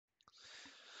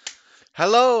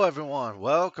Hello, everyone.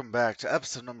 Welcome back to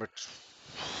episode number.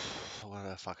 What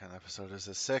a fucking episode is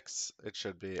this? Six. It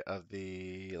should be of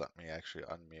the. Let me actually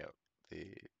unmute the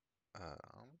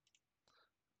um,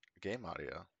 game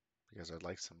audio because I'd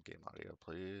like some game audio,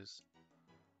 please.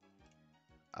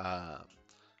 Um,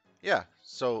 yeah.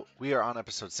 So we are on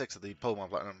episode six of the Pokemon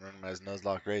Platinum Randomized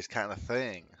Nuzlocke race kind of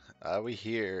thing. We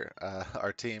here.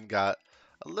 Our team got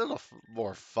a little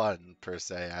more fun per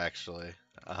se, actually.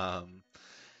 Um,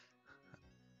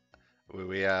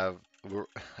 we have. We're,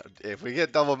 if we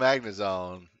get double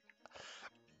Magnezone,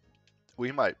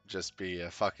 we might just be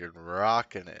fucking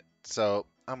rocking it. So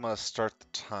I'm gonna start the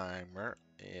timer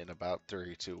in about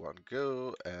three, two, one,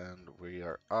 go, and we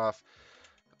are off.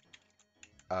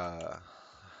 Uh,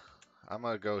 I'm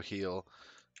gonna go heal.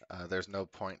 There's no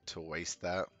point to waste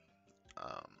that.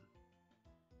 Um,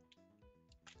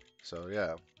 so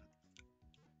yeah.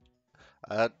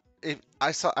 Uh, if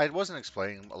I wasn't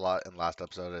explaining a lot in last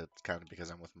episode. It's kind of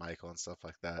because I'm with Michael and stuff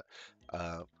like that.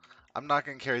 Uh, I'm not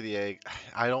gonna carry the egg.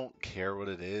 I don't care what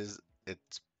it is.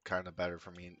 It's kind of better for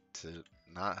me to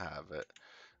not have it.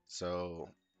 So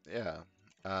yeah,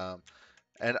 um,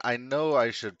 and I know I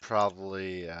should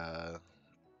probably I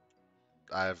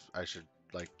should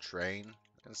like train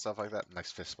and stuff like that.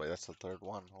 Next fifth play, that's the third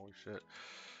one. Holy shit!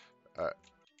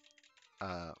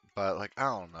 Uh, but like I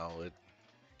don't know it.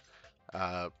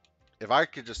 Uh, if I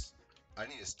could just, I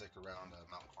need to stick around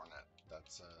Mount Cornet.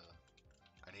 That's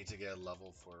I need to get a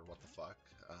level for what the fuck.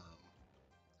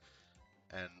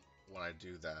 And when I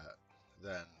do that,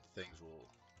 then things will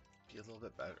be a little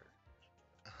bit better.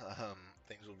 Um,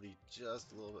 things will be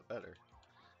just a little bit better.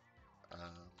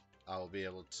 Um, I'll be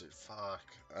able to fuck.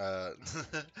 Uh,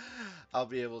 I'll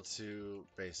be able to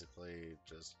basically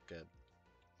just get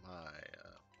my.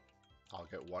 I'll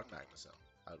get one Magnuson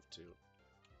out of two,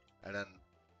 and then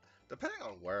depending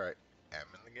on where I am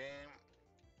in the game,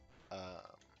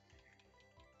 um,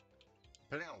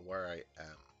 depending on where I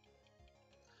am,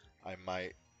 I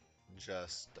might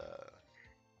just.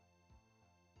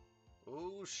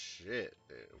 Oh shit,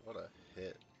 dude! What a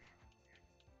hit!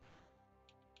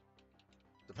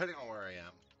 Depending on where I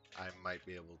am, I might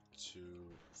be able to.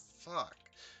 Fuck.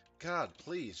 God,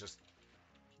 please just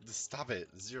stop it.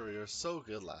 Zero, you're so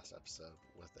good last episode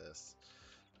with this.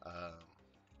 Um,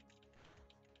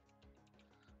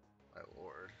 my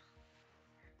lord.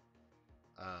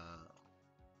 Uh,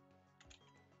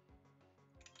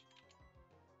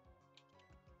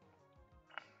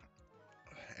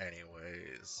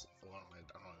 anyways, I don't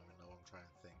even know what I'm trying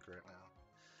to think right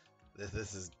now.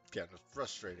 This is getting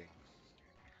frustrating,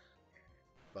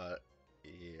 but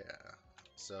yeah.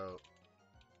 So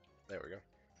there we go.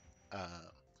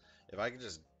 Um, if I can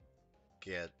just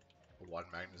get one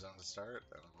Magnezone to start,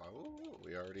 then I'm like, ooh,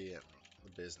 we already in the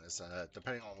business.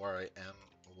 Depending on where I am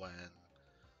when,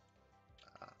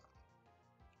 uh,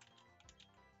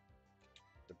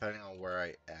 depending on where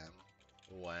I am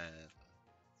when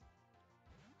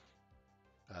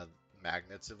uh,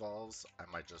 Magnets evolves, I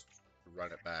might just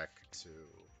run it back to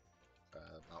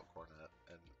Mount Coronet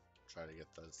and try to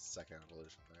get the second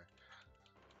evolution there.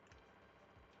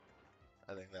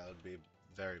 I think that would be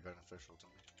very beneficial to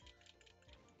me.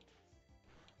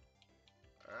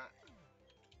 Alright.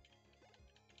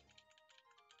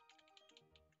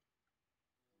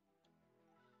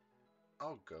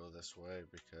 I'll go this way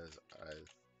because I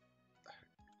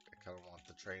kind of want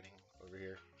the training over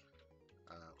here.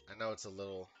 I know it's a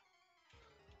little.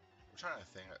 I'm trying to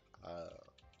think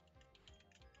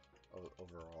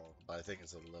overall, but I think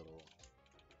it's a little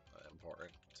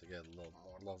important to get a little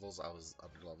more levels. I was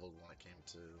under leveled when it came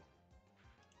to.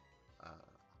 Uh,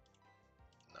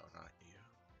 no, not you.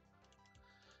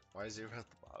 Why is you at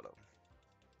the bottom?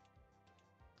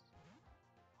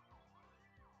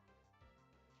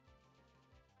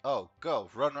 Oh, go!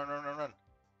 Run, run, run, run, run!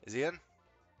 Is he in?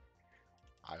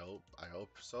 I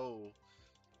hope so.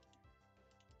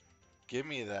 Give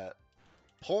me that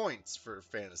points for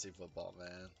fantasy football,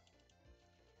 man.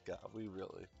 God, we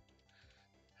really.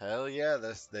 Hell yeah,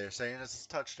 they're saying it's a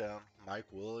touchdown. Mike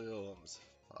Williams.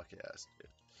 Fuck yes, dude.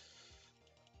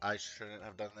 I shouldn't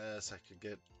have done this. I could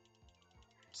get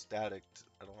static.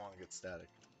 I don't want to get static.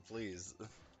 Please.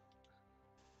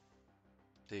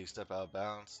 Did he step out of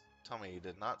bounds? Tell me he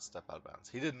did not step out of bounds.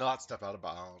 He did not step out of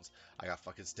bounds. I got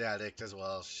fucking static as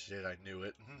well. Shit, I knew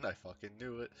it. I fucking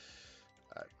knew it.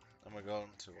 Alright, I'm gonna go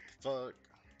into what the fuck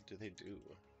do they do?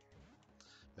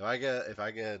 If I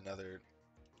get another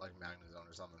like Magnezone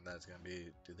or something, that's gonna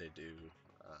be do they do?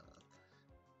 Uh,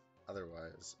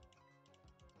 Otherwise,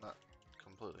 not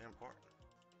completely important.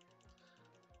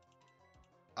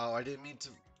 Oh, I didn't mean to.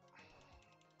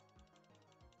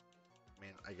 I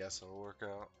mean, I guess it'll work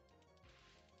out.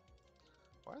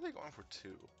 Why are they going for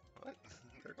two? What?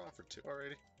 They're going for two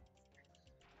already?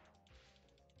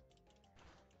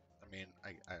 I mean, I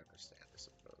understand, I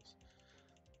suppose.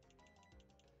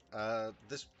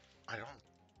 This, I don't,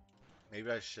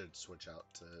 maybe I should switch out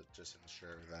to just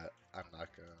ensure that I'm not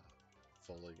gonna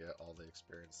fully get all the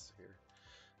experience here.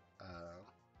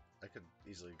 I could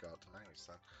easily go out to Magnus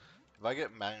then. If I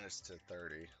get Magnus to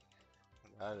 30,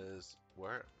 that is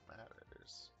where it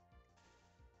matters.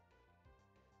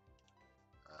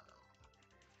 Um,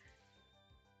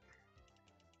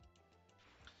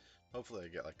 Hopefully I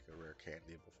get like a rare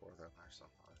candy before then or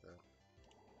something like that.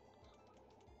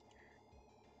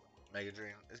 Mega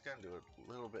Drain is gonna do a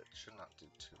little bit, should not do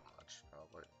too much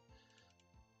probably.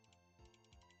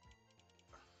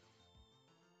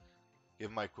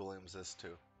 Give Mike Williams this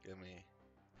too. Give me.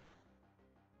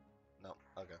 No,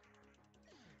 okay.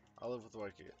 I'll live with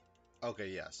what I get. Okay,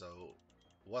 yeah, so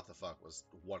what the fuck was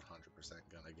 100%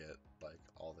 gonna get like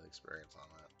all the experience on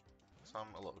that. So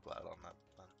I'm a little glad on that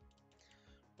then.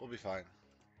 We'll be fine.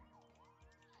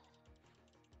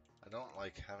 I don't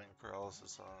like having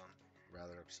paralysis on,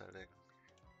 rather upsetting.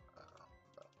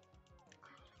 But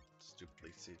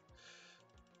stupidly see.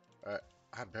 Alright,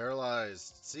 I'm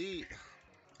paralyzed. See?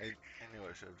 I knew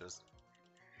I should have just.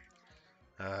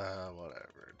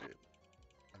 Whatever, dude.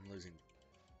 I'm losing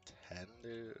 10,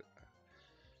 dude.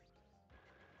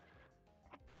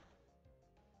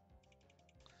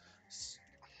 This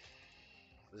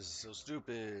is so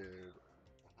stupid.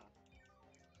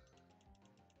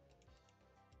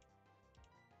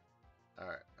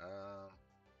 Alright,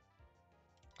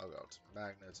 I'll go to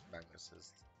Magnus. Magnus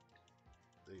is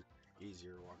the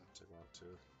easier one to go to.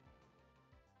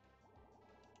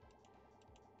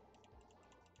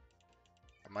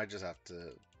 I might just have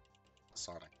to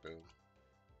Sonic Boom.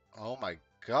 Oh my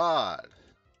god!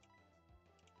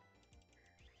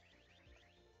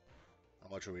 How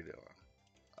much are we doing?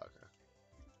 Okay.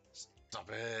 Stop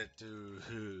it,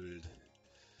 dude.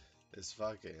 It's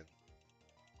fucking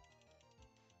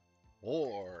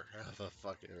war of a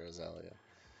fucking Rosalia.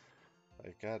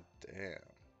 Like, god damn.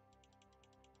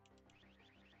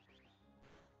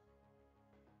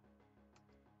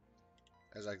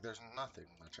 It's like, there's nothing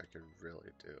much I could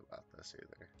really do about this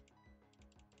either.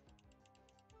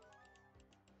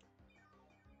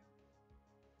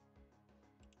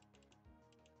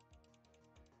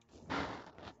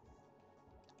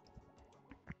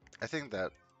 I think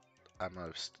that I'm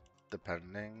most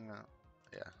depending.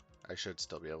 Yeah, I should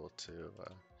still be able to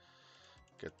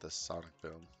get the Sonic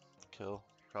Boom kill,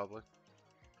 probably.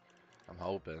 I'm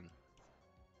hoping.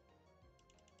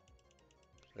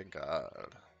 Thank God.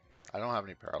 I don't have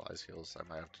any paralyzed heals. I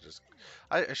might have to just.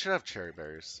 I should have cherry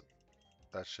berries.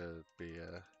 That should be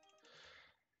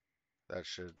that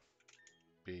should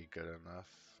be good enough.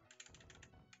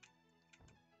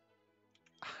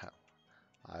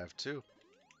 I have two.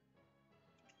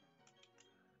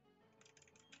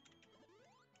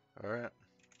 All right.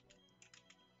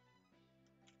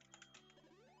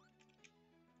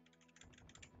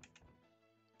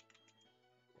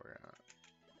 We're gonna.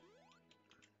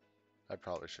 I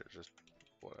probably should just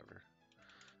whatever.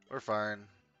 We're fine.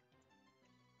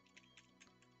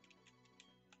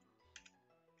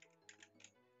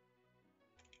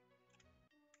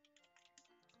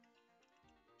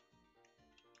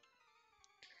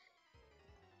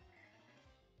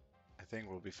 I think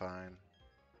we'll be fine.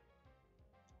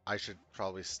 I should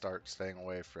probably start staying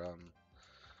away from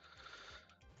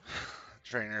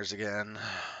trainers again.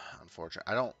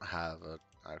 Unfortunately, I don't have an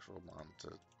actual mom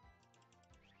to.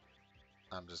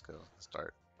 I'm just gonna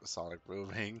start Sonic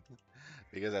moving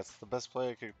because that's the best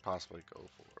play I could possibly go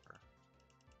for.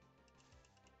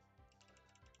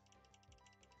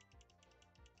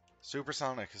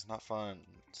 Supersonic is not fun.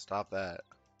 Stop that.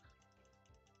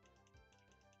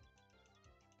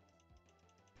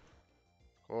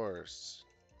 Of course.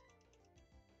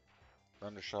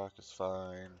 Thundershock is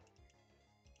fine.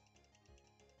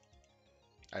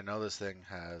 I know this thing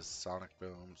has Sonic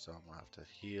Boom, so I'm gonna have to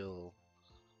heal.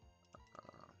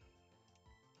 Uh,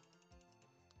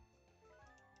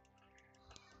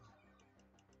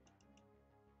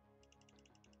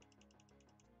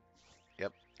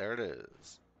 yep, there it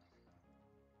is.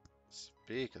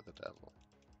 Speak of the devil.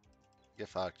 Get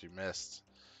fucked, you missed.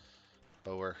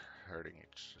 But we're hurting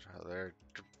each other.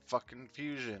 Fucking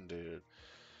fusion, dude.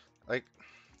 Like,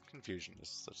 confusion is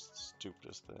such the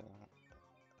stupidest thing.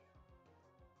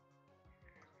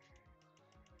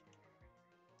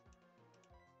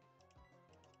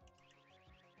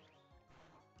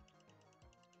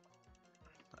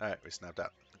 Alright, we snapped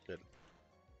out. Good.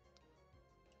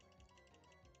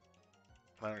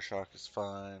 Minor shock is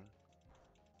fine.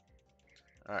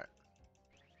 Alright,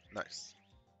 nice.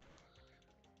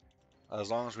 As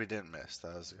long as we didn't miss,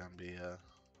 that was gonna be the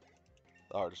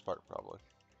hardest part probably.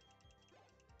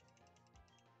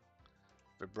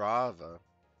 But Brava,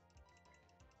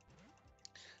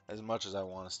 as much as I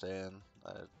want to stay in,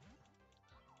 I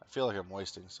feel like I'm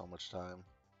wasting so much time.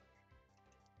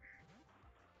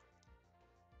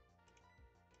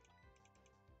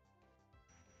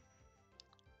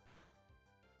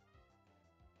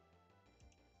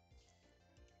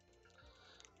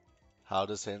 How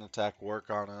does hand attack work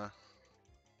on a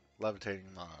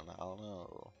levitating mon? I don't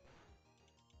know.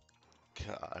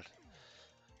 God.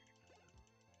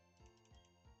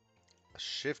 A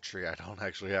shift tree. I don't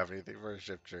actually have anything for a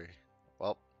shift tree.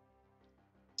 Well.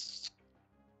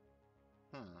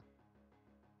 Hmm.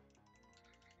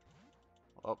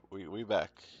 Well, we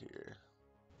back here.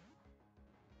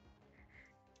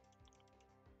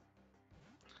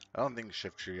 I don't think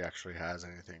shift tree actually has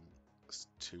anything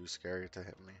too scary to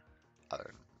hit me. Other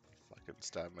than fucking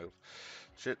stab move.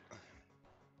 Shit.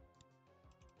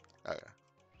 Okay.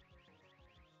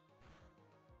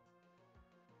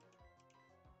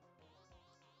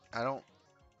 I don't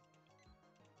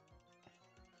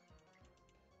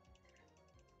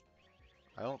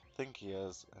I don't think he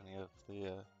has any of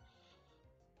the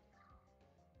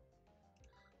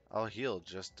I'll heal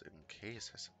just in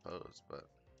case, I suppose, but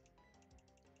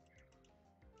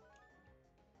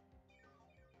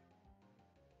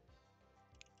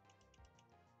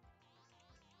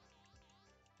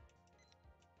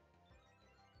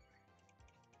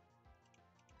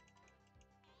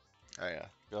oh yeah,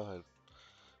 go ahead.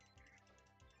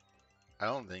 I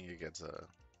don't think it gets a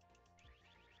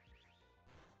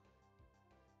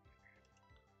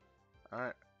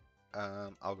alright.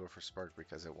 I'll go for Spark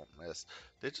because it won't miss.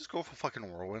 They just go for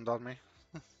fucking Whirlwind on me?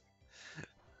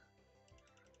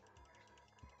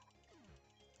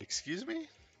 Excuse me?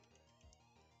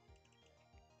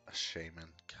 A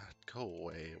Shaman. God, go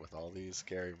away with all these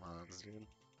scary mons, dude.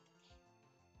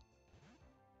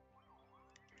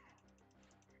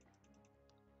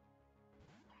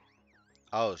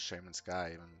 Oh, Shaman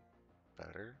Sky even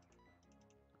better?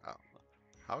 Oh,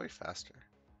 how are we faster?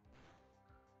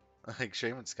 Like,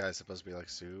 Shaman Sky is supposed to be like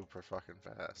super fucking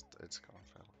fast. It's going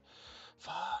fast.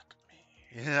 Fuck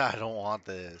me. Yeah, I don't want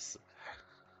this.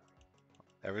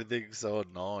 Everything's so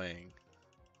annoying.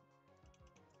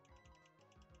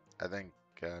 I think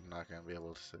I'm not gonna be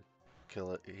able to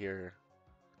kill it here.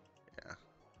 Yeah.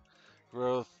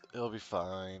 Growth, it'll be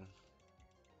fine.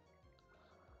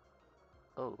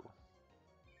 Oh.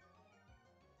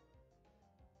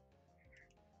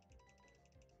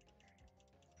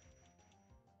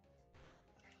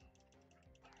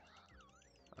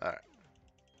 Alright.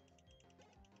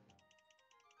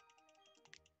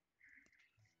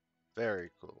 Very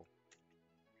cool.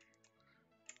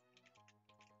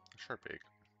 Sharpie.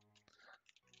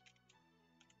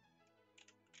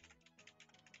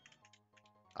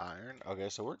 Iron. Okay,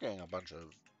 so we're getting a bunch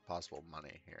of possible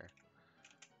money here.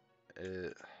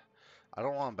 I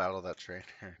don't want to battle that trainer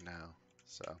now,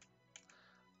 so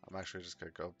I'm actually just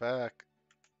gonna go back.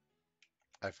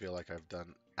 I feel like I've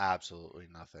done absolutely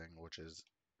nothing, which is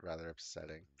rather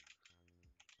upsetting.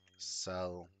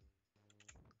 So,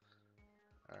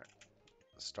 alright,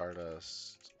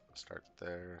 Stardust, start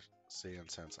there. See, and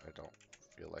since I don't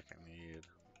feel like I need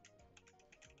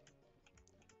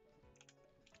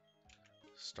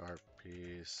Star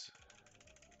Piece,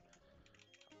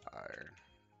 Iron.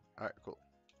 Alright, cool.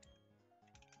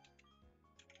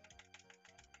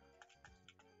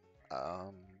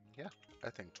 Um, yeah, I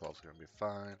think 12 is gonna be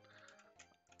fine.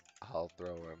 I'll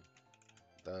throw in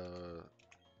the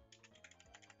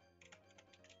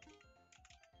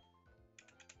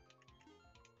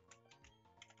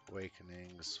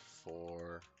Awakenings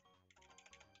for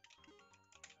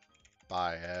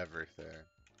buy everything.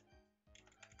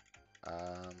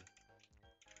 Um,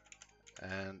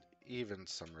 and even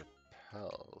some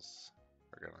repels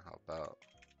are gonna help out.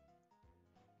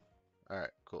 Alright,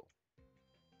 cool.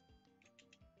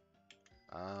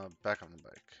 Back on the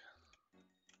bike.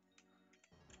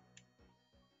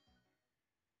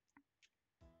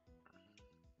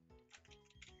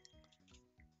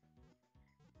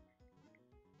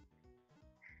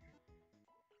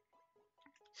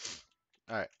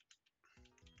 Alright.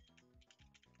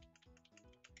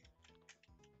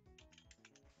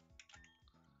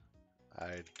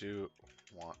 I do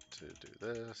want to do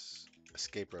this.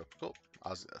 Escape rope. Cool. I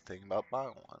was thinking about buying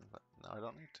one, but now I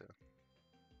don't need to.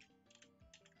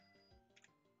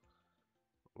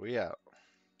 We out.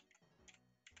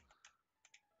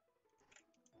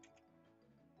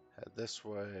 Head this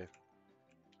way.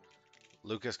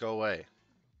 Lucas, go away.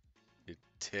 You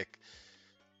tick.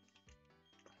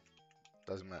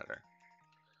 Doesn't matter.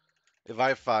 If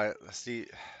I find, see,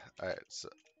 alright, so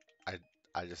I,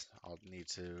 I'll need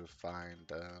to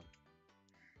find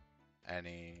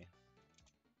any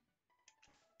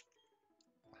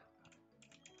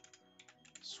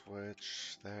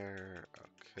switch there.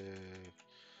 Okay.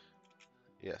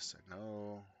 Yes, I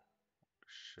know.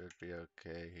 Should be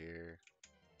okay here.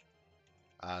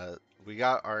 We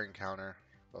got our encounter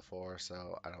before,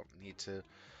 so I don't need to.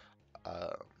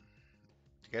 Um,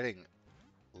 Getting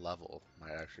level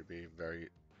might actually be very.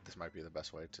 This might be the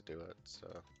best way to do it. So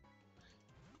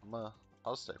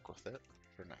I'll stick with it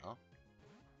for now.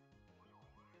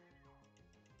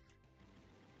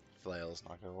 Flail's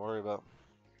not gonna worry about.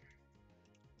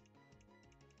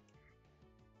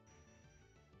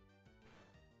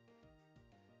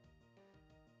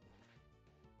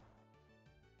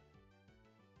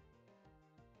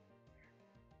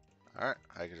 All right,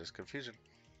 I can just confusion.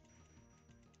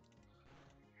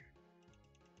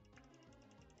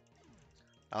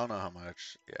 I don't know how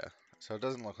much. Yeah, so it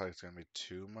doesn't look like it's gonna be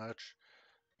too much,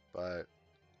 but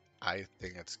I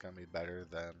think it's gonna be better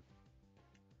than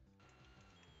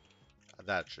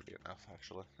that. Should be enough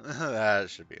actually. That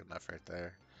should be enough right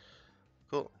there.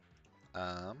 Cool.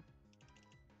 Um,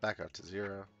 Back up to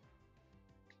 0.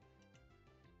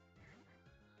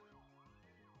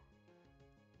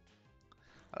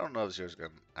 I don't know if zero's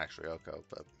gonna actually echo,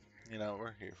 but you know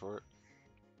we're here for it.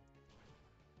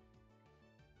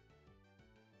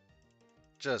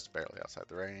 Just barely outside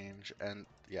the range, and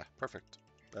yeah, perfect.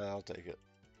 I'll take it.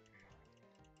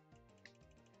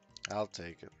 I'll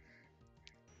take it.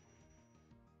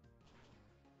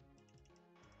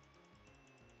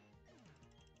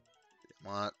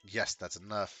 Come on. Yes, that's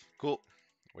enough. Cool.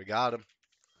 We got him.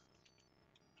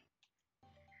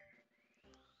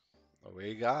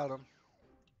 We got him.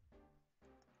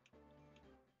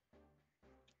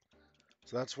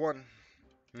 So that's one.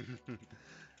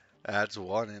 That's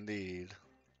one indeed.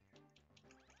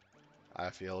 I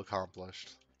feel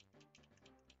accomplished.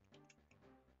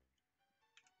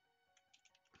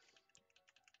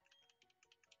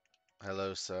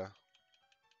 Hello, sir.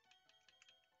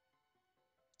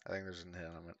 I think there's an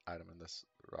item in this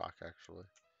rock, actually.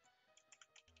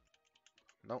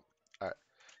 Nope. Alright.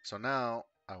 So now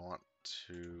I want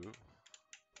to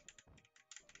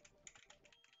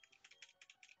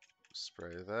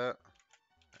spray that,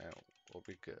 and we'll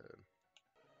be good.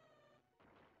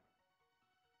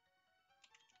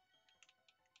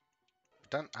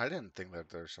 I didn't think that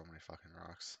there's so many fucking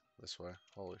rocks this way.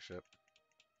 Holy shit.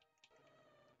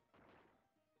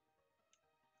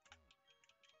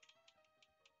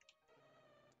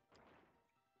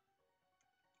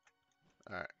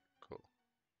 Alright, cool.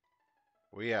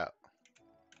 We out.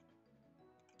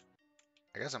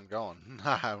 I guess I'm going.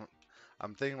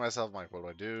 I'm thinking to myself, like, what do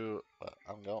I do? But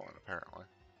I'm going, apparently.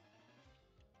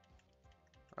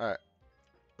 Alright.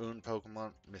 Un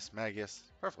Pokemon, Miss Magius.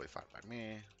 Perfectly fine by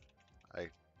me. I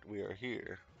We are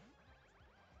here.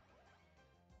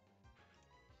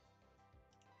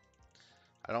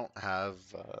 I don't have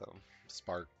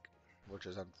Spark, which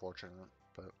is unfortunate,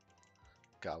 but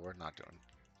God, we're not doing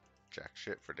jack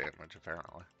shit for damage,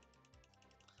 apparently.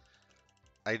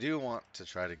 I do want to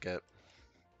try to get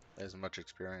as much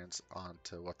experience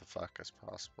onto what the fuck as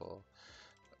possible.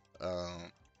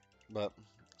 Um, but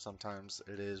sometimes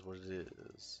it is what it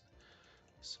is.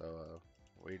 So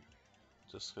we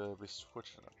just gotta be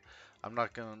switching up. I'm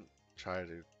not gonna try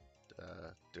to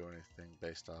do anything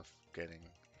based off getting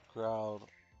crowd.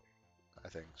 I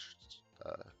think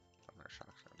Thunder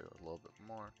Shock's gonna do a little bit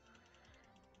more.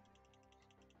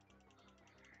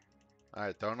 All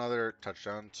right, throw another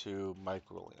touchdown to Mike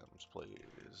Williams,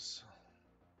 please.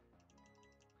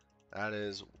 That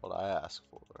is what I asked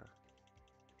for.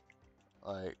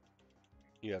 Like,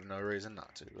 you have no reason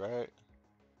not to, right?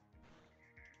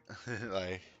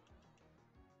 Like,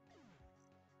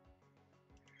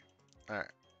 all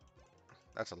right,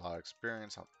 that's a lot of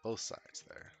experience on both sides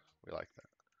there. We like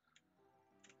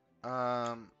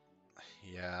that.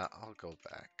 Yeah, I'll go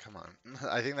back. Come on.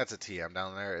 I think that's a TM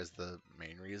down there is the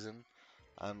main reason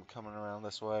I'm coming around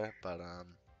this way, but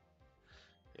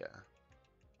yeah.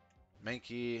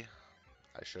 Mankey,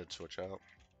 I should switch out.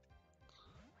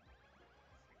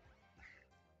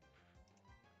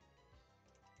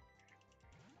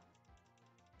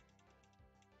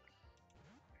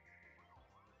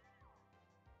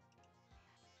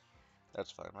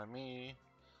 That's fine by me.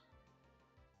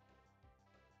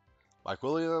 Mike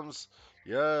Williams,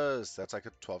 yes, that's like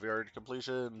a 12-yard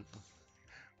completion.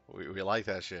 We like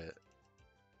that shit.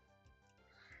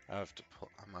 I'm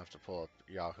gonna have to pull up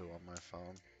Yahoo on my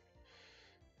phone.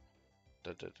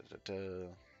 Da, da, da, da, da.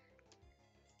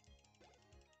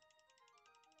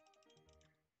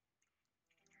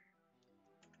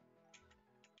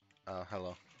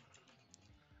 Hello.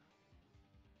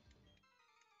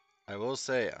 I will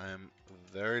say I'm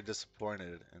very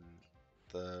disappointed in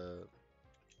the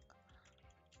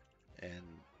in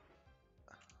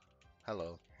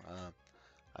hello. Um,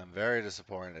 I'm very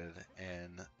disappointed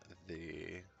in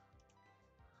the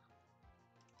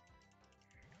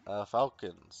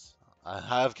Falcons. I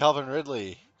have Calvin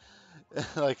Ridley.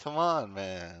 Like, come on,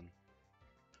 man.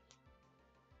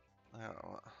 I don't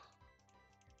know.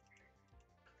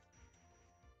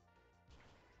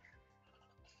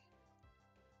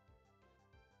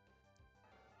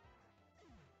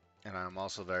 And I'm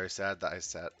also very sad that I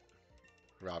set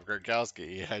Rob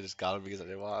Gronkowski. I just got him because I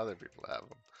didn't want other people to have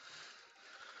him.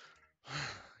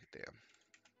 Damn,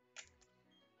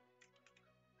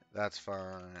 that's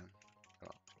fine. Oh,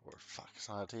 or fuck, it's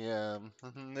not a TM.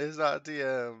 It's not a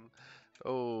TM.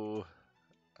 Oh,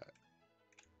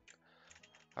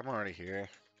 I'm already here.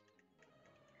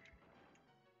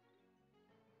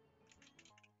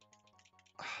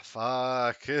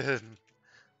 Fuck.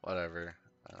 Whatever.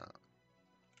 Uh,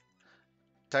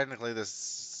 Technically,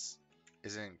 this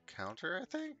is an encounter, I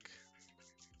think?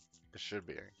 It should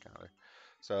be an encounter.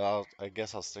 So I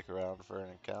guess I'll stick around for an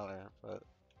encounter, but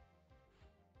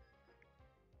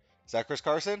is that Chris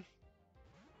Carson?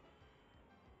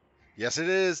 Yes, it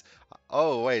is.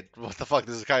 Oh, wait, what the fuck?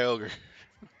 This is Kyogre.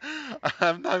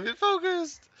 I'm not even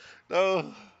focused.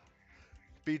 No,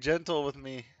 be gentle with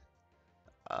me.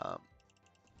 Um,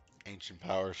 Ancient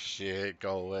power shit,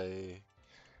 go away.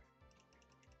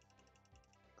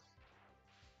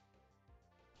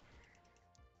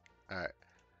 Alright,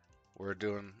 we're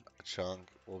doing a chunk.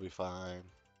 We'll be fine.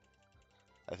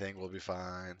 I think we'll be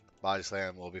fine. Body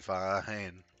slam, we'll be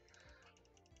fine.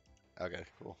 Okay,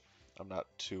 cool. I'm not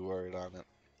too worried on it.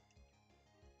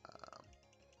 Um,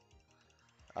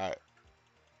 alright,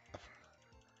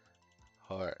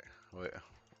 alright.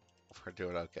 We're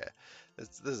doing okay.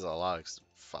 This is a lot of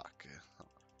fuck.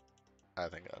 I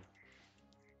think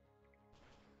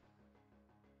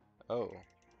oh,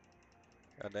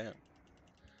 goddamn.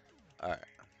 Alright.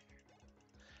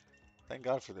 Thank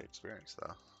God for the experience,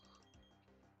 though.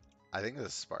 I think this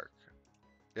is Spark.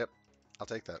 Yep, I'll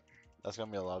take that. That's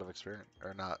gonna be a lot of experience,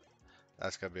 or not?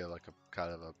 That's gonna be like a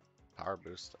kind of a power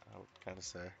boost, I would kind of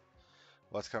say.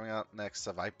 What's coming out next?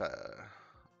 A Viper.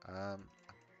 Um,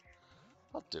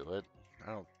 I'll do it.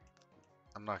 I don't.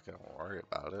 I'm not gonna worry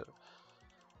about it.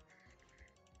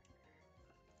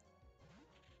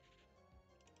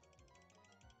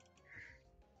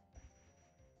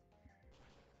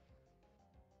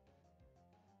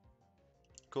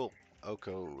 Cool. O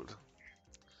code.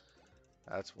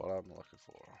 That's what I'm looking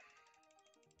for.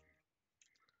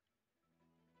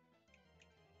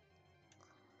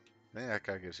 I think that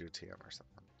guy gives you a TM or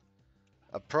something.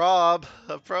 A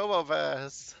promo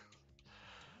pass.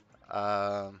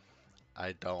 Um,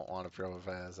 I don't want a promo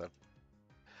pass.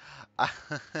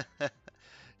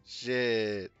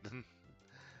 Shit.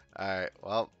 All right.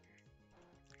 Well,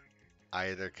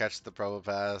 I either catch the promo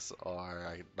pass or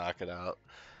I knock it out.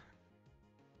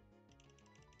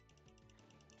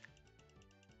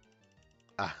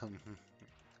 Um,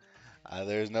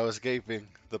 there's no escaping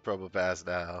the promo pass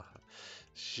now.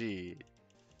 She.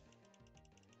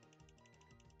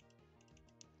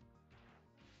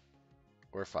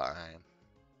 We're fine.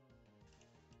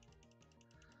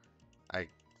 I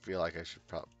feel like I should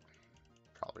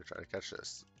probably try to catch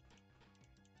this.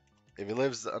 If he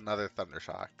lives another Thunder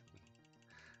Shock,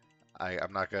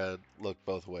 I'm not gonna look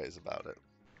both ways about it.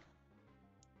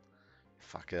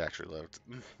 Fuck, it actually lived.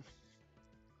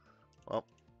 Well,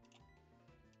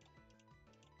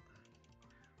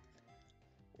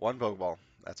 one Pokeball.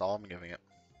 That's all I'm giving it.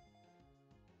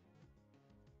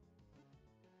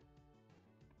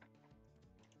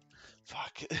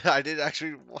 Fuck, I did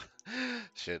actually.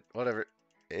 Shit, whatever.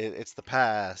 It's the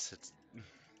pass. It's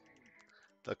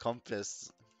the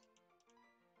compass.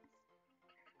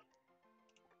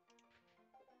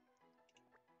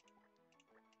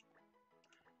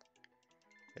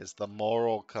 It's the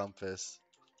moral compass.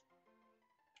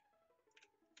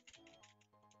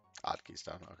 Odd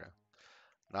Keystone. Okay.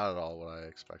 Not at all what I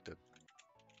expected.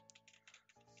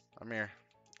 I'm here.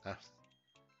 Uh,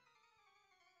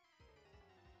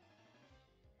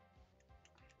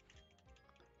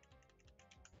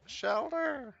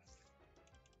 Shelter.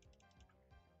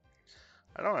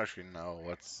 I don't actually know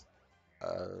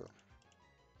uh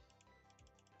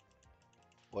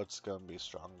what's gonna be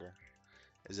stronger.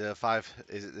 Is it a 5?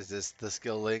 Is this the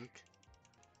skill link?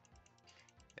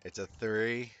 It's a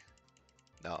 3.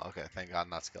 No, okay, thank God,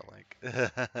 not skill link.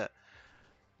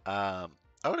 I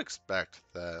would expect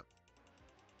that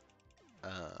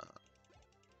uh,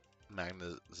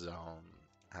 Magna Zone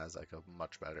has like a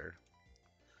much better.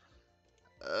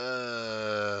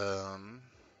 Um,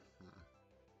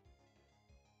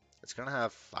 it's gonna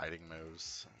have fighting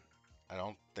moves. I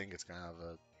don't think it's gonna have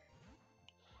a.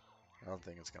 I don't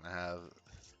think it's gonna have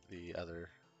the other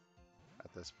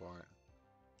at this point.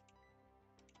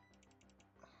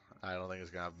 I don't think it's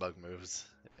gonna have bug moves.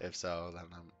 If so, then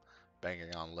I'm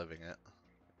banking on living it.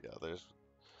 Yeah, there's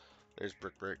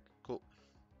brick brick. Cool.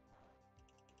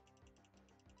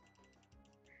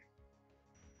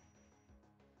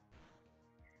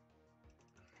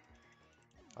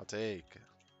 I'll take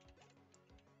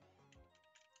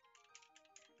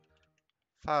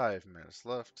 5 minutes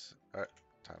left. All right,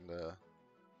 time to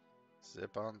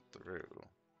zip on through.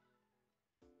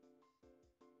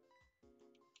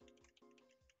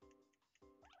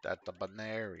 That's the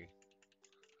binary.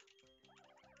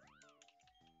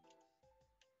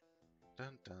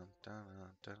 Dun, dun, dun,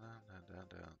 dun, dun, dun, dun,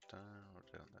 dun, dun,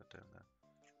 dun, dun, dun.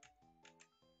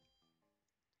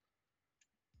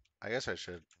 I guess I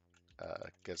should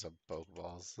get some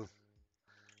Pokeballs.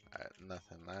 Alright,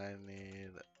 nothing I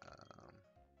need. Um,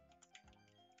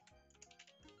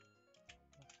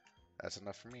 that's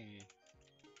enough for me.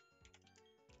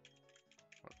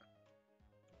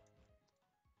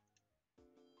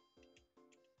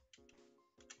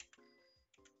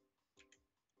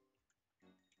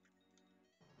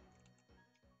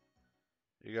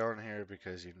 You go in here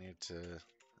because you need to.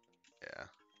 Yeah.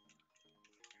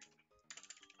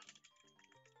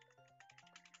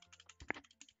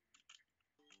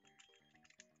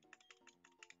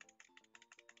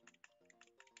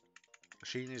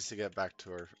 She needs to get back to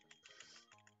her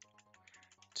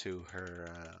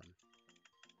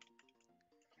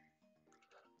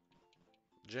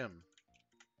gym.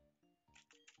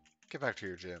 Get back to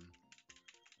your gym.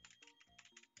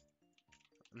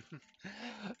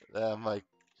 I'm like,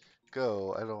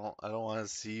 go. I don't want to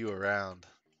see you around.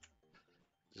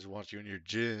 Just want you in your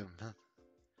gym.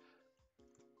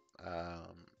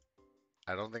 Um,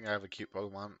 I don't think I have a cute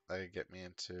Pokemon that could get me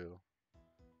into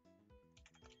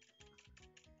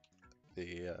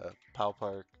the Pal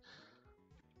Park,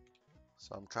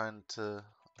 so I'm trying to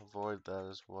avoid that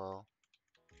as well.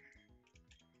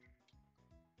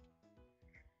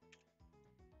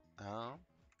 Oh,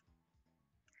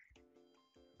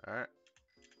 alright.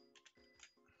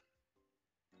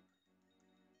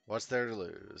 What's there to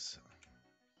lose?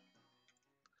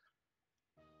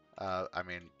 I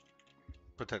mean,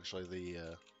 potentially the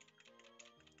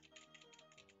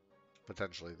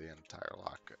entire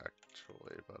lock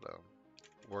actually, but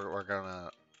we're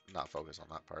gonna not focus on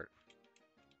that part.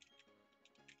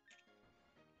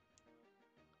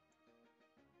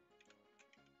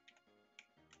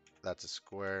 That's a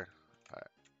square. Alright.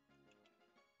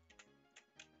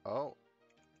 Oh,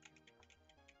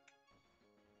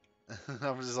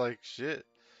 I'm just like shit.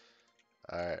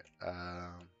 Alright.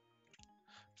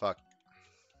 Fuck.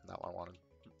 Not what I wanted.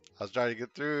 I was trying to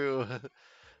get through.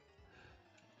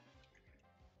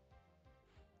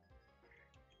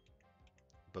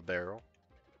 Barrel.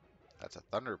 That's a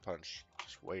thunder punch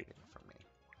just waiting for me.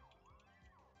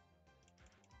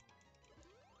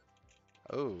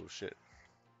 Oh shit.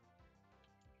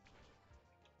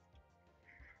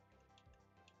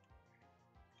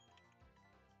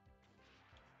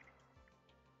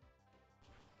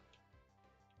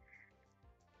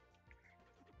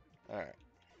 Alright.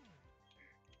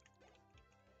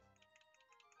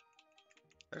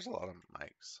 There's a lot of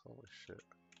mics. Holy shit.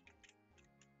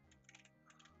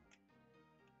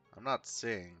 I'm not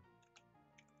seeing.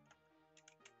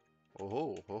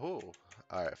 Oh, oh, oh.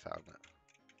 Alright, found it.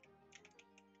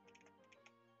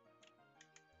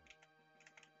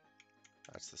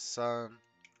 That's the sun.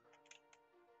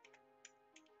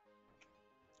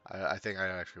 I think I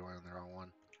actually went on the wrong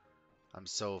one. I'm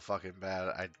so fucking bad.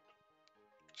 I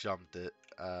jumped it.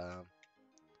 Alright.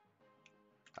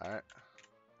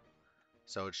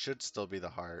 So it should still be the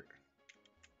heart.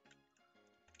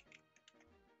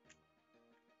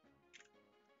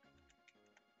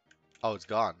 Oh, it's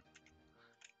gone.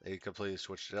 They completely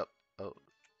switched it up. Oh,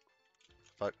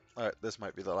 fuck. Alright, this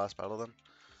might be the last battle then.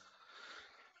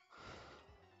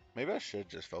 Maybe I should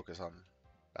just focus on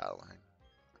battling.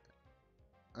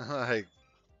 I,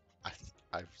 I,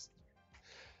 I,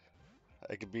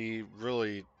 I could be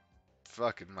really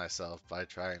fucking myself by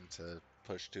trying to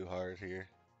push too hard here.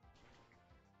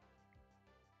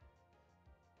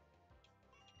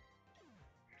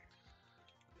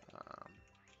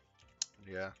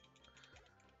 Yeah.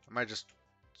 I might just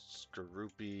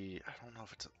Scroopy. I don't know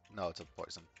if it's a, no, it's a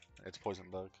poison. It's a poison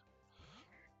bug.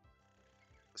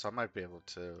 So I might be able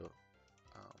to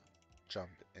um, jump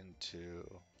into.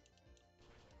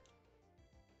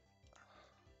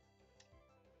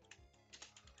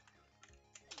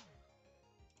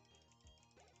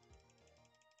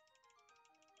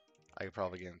 I could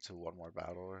probably get into one more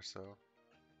battle or so.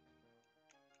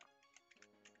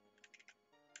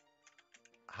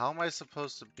 How am I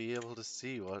supposed to be able to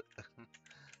see what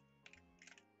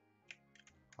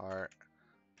heart?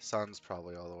 Sun's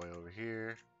probably all the way over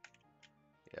here.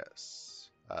 Yes.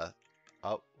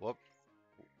 Oh, whoop.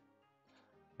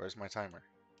 Where's my timer?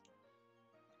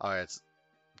 Oh, it's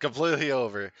completely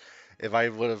over. If I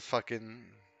would have fucking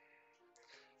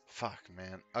fuck,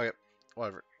 man. Okay,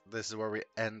 whatever. This is where we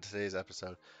end today's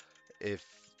episode. If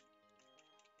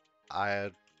I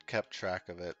had kept track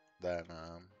of it, then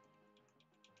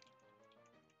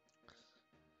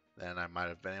I might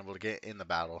have been able to get in the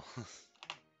battle.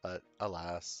 But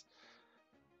alas,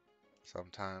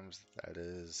 sometimes that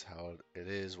is how it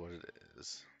is what it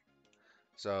is.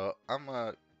 So I'm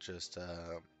gonna just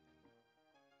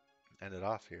end it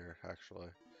off here, actually.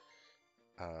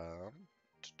 Um,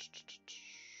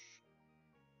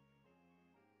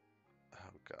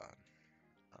 oh God.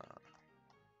 Uh,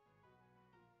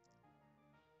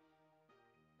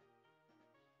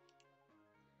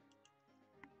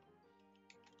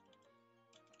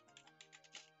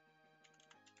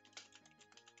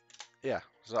 yeah,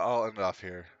 so I'll end it off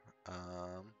here.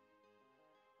 Um,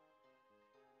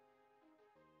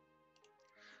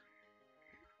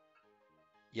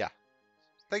 yeah,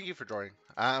 thank you for joining.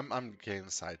 I'm getting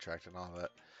sidetracked and all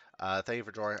that. Thank you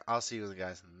for joining. I'll see you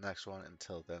guys in the next one.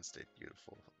 Until then, stay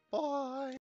beautiful. Bye.